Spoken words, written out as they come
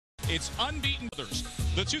It's unbeaten others.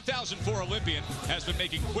 The 2004 Olympian has been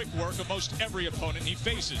making quick work of most every opponent he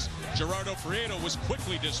faces. Gerardo Prieto was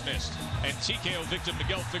quickly dismissed, and TKO victim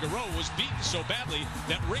Miguel Figueroa was beaten so badly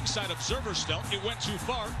that ringside observers felt it went too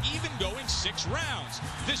far, even going 6 rounds.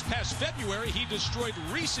 This past February, he destroyed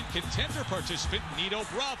recent contender participant Nito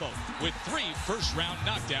Bravo with 3 first-round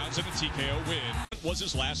knockdowns and a TKO win. It was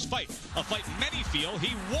his last fight, a fight many feel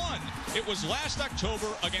he won. It was last October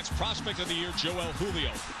against Prospect of the Year Joel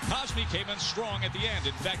Julio. Cosme came in strong at the end.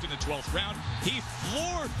 In fact, in the 12th round, he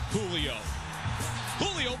floored Julio.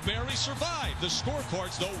 Julio barely survived. The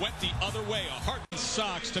scorecards, though, went the other way. A heart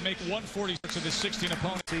socks to make 146 of the 16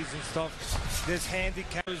 opponents. Season stuff. There's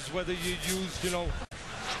handicaps, whether you use,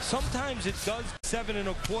 sometimes it does 7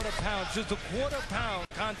 1/4 pounds, just a 1/4 pound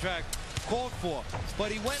contract called for.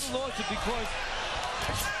 But he went and lost it because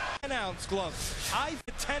 10-ounce gloves. I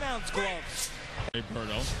 10-ounce gloves.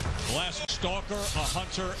 Berto, last stalker, a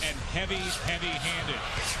hunter, and heavy-handed.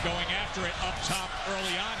 Going after it up top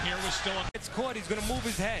early on here was still a... It's caught. He's going to move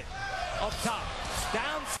his head up top,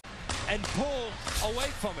 down, and pull away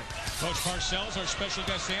from it. Coach Parcells, our special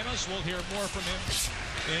guest analyst. We'll hear more from him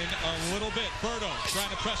in a little bit. Berto trying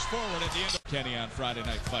to press forward at the end of Kenny on Friday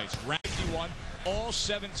Night Fights. Round 1, all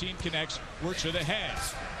 17 connects were to the head.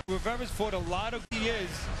 Rivera's fought a lot of years,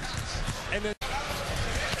 and then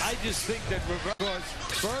I just think that Rivera's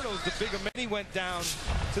Berto's the bigger man. He went down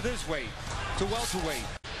to this weight, to welterweight.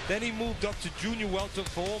 Then he moved up to junior welter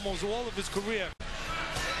for almost all of his career.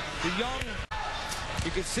 The young,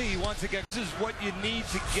 you can see he wants to get, this is what you need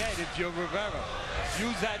to get if you're Rivera.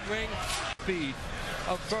 Use that ring speed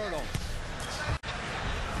of Berto.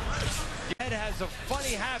 Your head has a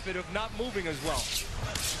funny habit of not moving as well.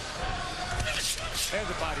 There's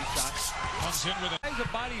a body shot. Comes in with a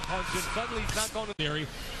body punch, and suddenly he's not going to... Theory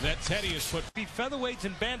that Teddy has put... Be featherweights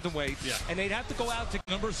and bantamweights, and they'd have to go out to...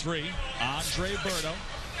 Number 3, Andre Berto.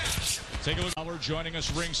 Take a look. We're joining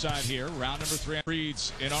us ringside here. Round number 3.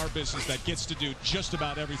 Breeds in our business that gets to do just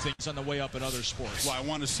about everything. It's on the way up in other sports. Well, I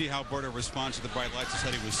want to see how Berto responds to the bright lights, as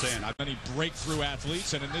Teddy was saying. Many breakthrough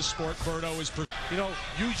athletes, and in this sport, Berto is...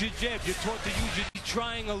 use your jab. You're taught to use your...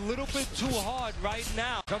 Trying a little bit too hard right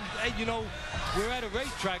now. We're at a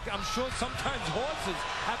racetrack. I'm sure sometimes horses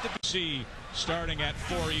have to be... See, starting at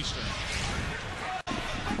 4 Eastern.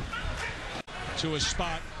 To a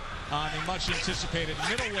spot on the much-anticipated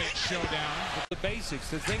middleweight showdown. The basics,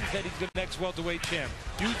 the things that he's the next welterweight champ.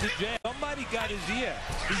 Use the jab. Somebody got his ear.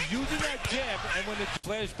 He's using that jab, and when the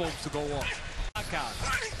flash bulbs to go off. Knockout.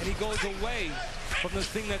 And he goes away from the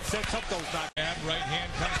thing that sets up those knockouts. And right hand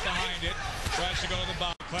comes behind it. Tries to go to the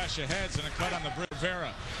bottom. Clash of heads and a cut on the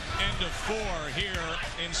Rivera. End of 4 here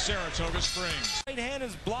in Saratoga Springs. Right hand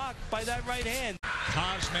is blocked by that right hand.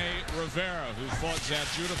 Cosme Rivera, who fought Zab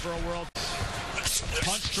Judah for a world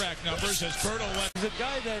punch track numbers as Berto left. He's a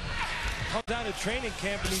guy that comes out of training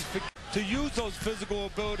camp and he's to use those physical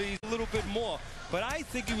abilities a little bit more. But I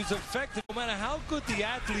think he was effective no matter how good the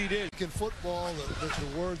athlete is. In football,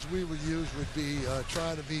 the words we would use would be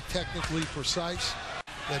trying to be technically precise.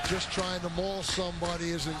 That just trying to maul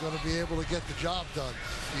somebody isn't going to be able to get the job done.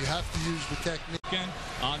 You have to use the technique. Again,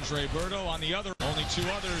 Andre Berto on the other. Only 2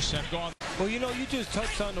 others have gone. Well, you just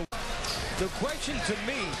touched on the question to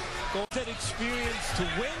me. Go that experience to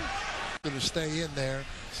win. Going to stay in there.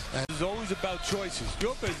 And it's always about choices.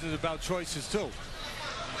 Your business is about choices too.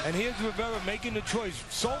 And here's Rivera making the choice.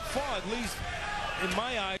 So far, at least in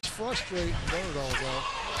my eyes, frustrating Berto though.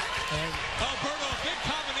 And Berto, a big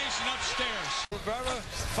combination upstairs. Rivera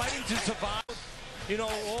fighting to survive.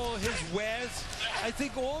 All his wares. I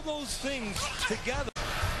think all those things together.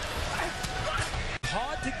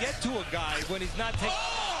 Hard to get to a guy when he's not taking.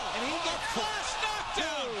 And he got flash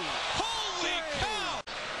knockdown. Holy cow!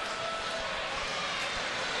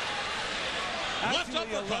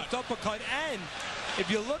 Actually, left uppercut. And if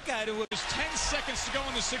you look at it, with 10 seconds to go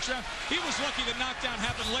in the 6th round, he was lucky the knockdown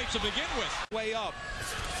happened late to begin with. Way up.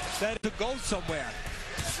 That to go somewhere.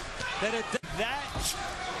 That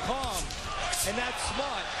calm and that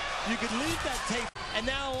smart. You could leave that tape, and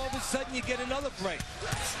now all of a sudden you get another break.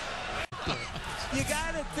 You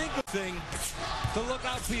gotta think of thing to look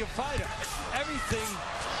out for your fighter. Everything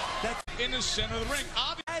that's in the center of the ring.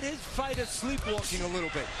 Had his fighter sleepwalking a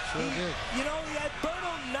little bit. Sure did. He had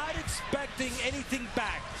Berto not expecting anything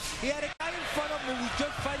back. He had a guy in front of him who was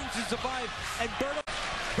just fighting to survive, and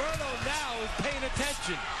Berto now is paying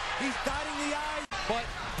attention. He's dotting the I's, but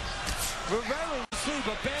Rivera will sleep.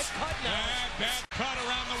 A bad cut now. Bad cut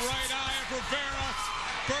around the right eye of Rivera.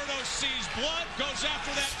 Berto sees blood, goes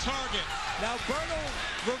after that target. Now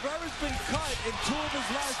Rivera's been cut in 2 of his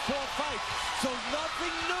last 4 fights, so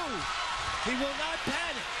nothing new. He will not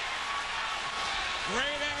panic.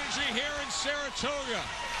 here in Saratoga.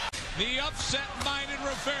 The upset-minded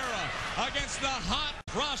Rivera against the hot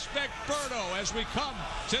prospect Berto as we come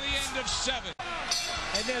to the end of 7.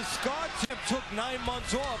 And then Scar took 9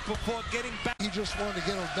 months off before getting back. He just wanted to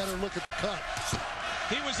get a better look at the cut.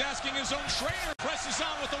 He was asking his own trainer. Presses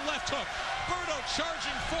on with the left hook. Berto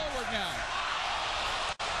charging forward now.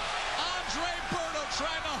 Andre Berto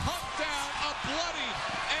trying to hunt down a bloodied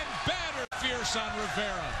and battered fierce on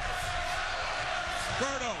Rivera.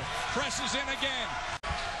 Berto presses in again.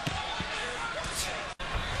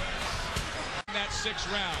 That 6th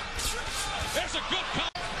round. There's a good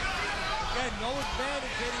cut. Again, no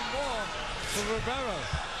advantage anymore for Rivera.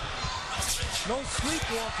 No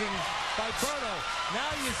sleepwalking by Berto. Now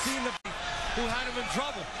you've seen the who had him in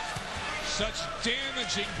trouble. Such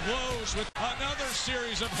damaging blows with another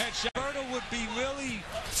series of headshots. Berto would be really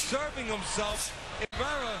serving himself if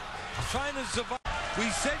Rivera trying to survive. We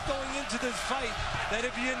said going into this fight that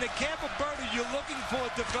if you're in the camp of Berto, you're looking for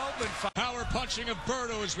a development fight. Power punching of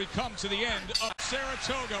Berto as we come to the end of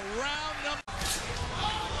Saratoga. Round number.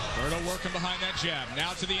 Berto working behind that jab.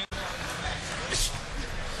 Now to the end.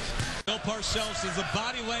 Bill Parcells says the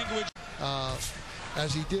body language.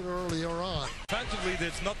 As he did earlier on. Defensively,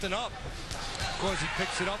 there's nothing up. Of course, he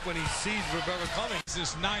picks it up when he sees Rivera coming.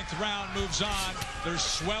 This 9th round moves on. There's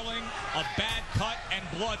swelling, a bad cut, and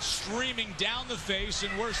blood streaming down the face,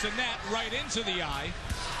 and worse than that, right into the eye.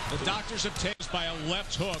 The doctors have taken by a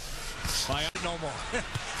left hook. By no more.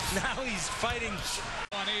 Now he's fighting.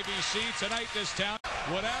 On ABC tonight, this town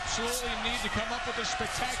would absolutely need to come up with a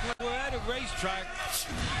spectacular. We're at a racetrack.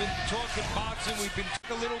 Been talking boxing. We've been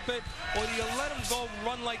a little bit. Or do you let him go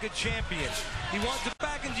run like a champion? He wants to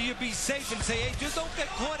back into you, be safe, and say, hey, just don't get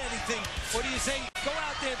caught anything. Or do you say, go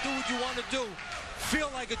out there and do what you want to do? Feel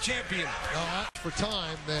like a champion. For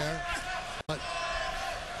time there. But,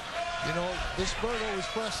 you know, this Berto is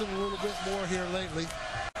pressing a little bit more here lately.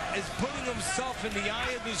 Is putting himself in the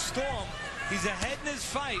eye of the storm. He's ahead in his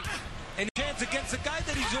fight. And a chance against a guy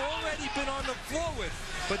that he's already been on the floor with.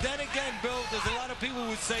 But then again, Bill, there's a lot of people who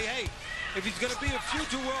would say, hey, if he's going to be a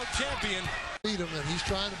future world champion. Beat him, and he's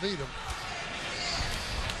trying to beat him.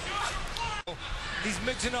 He's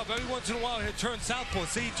mixing up. Every once in a while, he'll turn southpaw.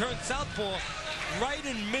 See, he turns southpaw right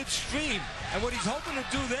in midstream. And what he's hoping to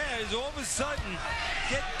do there is all of a sudden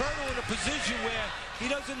get Berto in a position where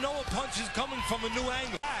he doesn't know a punch is coming from a new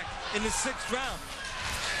angle. Back in the 6th round.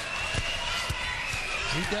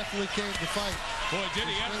 He definitely came to fight. Boy, did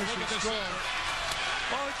he ever. Look at this.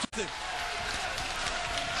 Oh, it's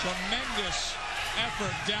tremendous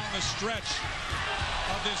effort down the stretch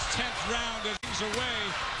of this 10th round as he's away.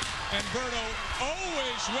 And Berto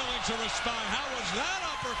always willing to respond. How was that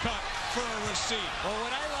uppercut for a receipt? Well,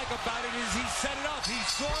 what I like about it is he set it up. He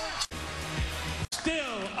saw it.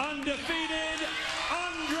 Still undefeated.